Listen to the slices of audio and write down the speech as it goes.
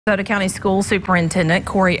DeSoto County School Superintendent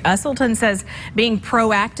Corey Usselton says being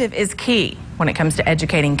proactive is key when it comes to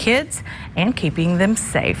educating kids and keeping them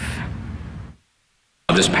safe.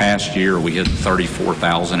 This past year, we hit the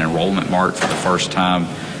 34,000 enrollment mark for the first time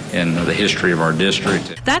in the history of our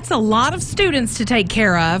district. That's a lot of students to take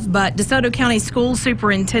care of, but DeSoto County School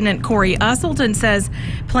Superintendent Corey Usselton says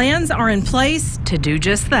plans are in place to do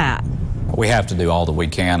just that. We have to do all that we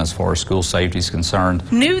can as far as school safety is concerned.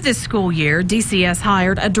 New this school year, DCS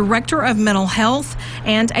hired a director of mental health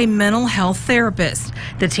and a mental health therapist.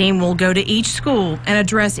 The team will go to each school and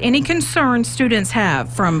address any concerns students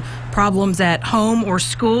have, from problems at home or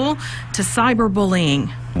school to cyberbullying.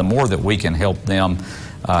 The more that we can help them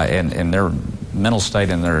in their mental state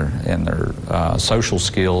and their social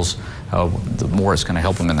skills, the more it's going to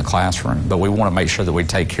help them in the classroom. But we want to make sure that we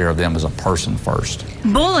take care of them as a person first.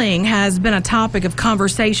 Bullying has been a topic of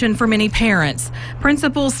conversation for many parents.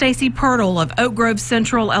 Principal Stacy Pirtle of Oak Grove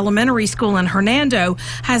Central Elementary School in Hernando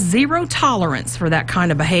has zero tolerance for that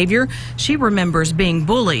kind of behavior. She remembers being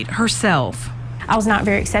bullied herself. I was not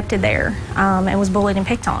very accepted there and was bullied and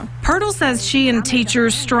picked on. Pirtle says she and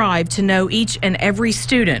teachers strive to know each and every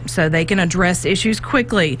student so they can address issues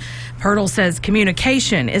quickly. Pirtle says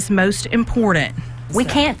communication is most important. We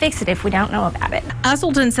can't fix it if we don't know about it.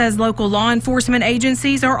 Usselton says local law enforcement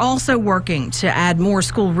agencies are also working to add more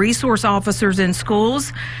school resource officers in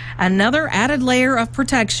schools, another added layer of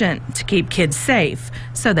protection to keep kids safe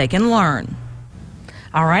so they can learn.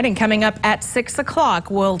 All right, and coming up at 6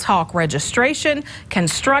 o'clock, we'll talk registration,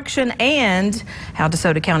 construction, and how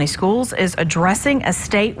DeSoto County Schools is addressing a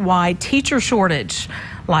statewide teacher shortage.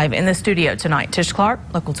 Live in the studio tonight, Tish Clark,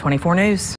 Local 24 News.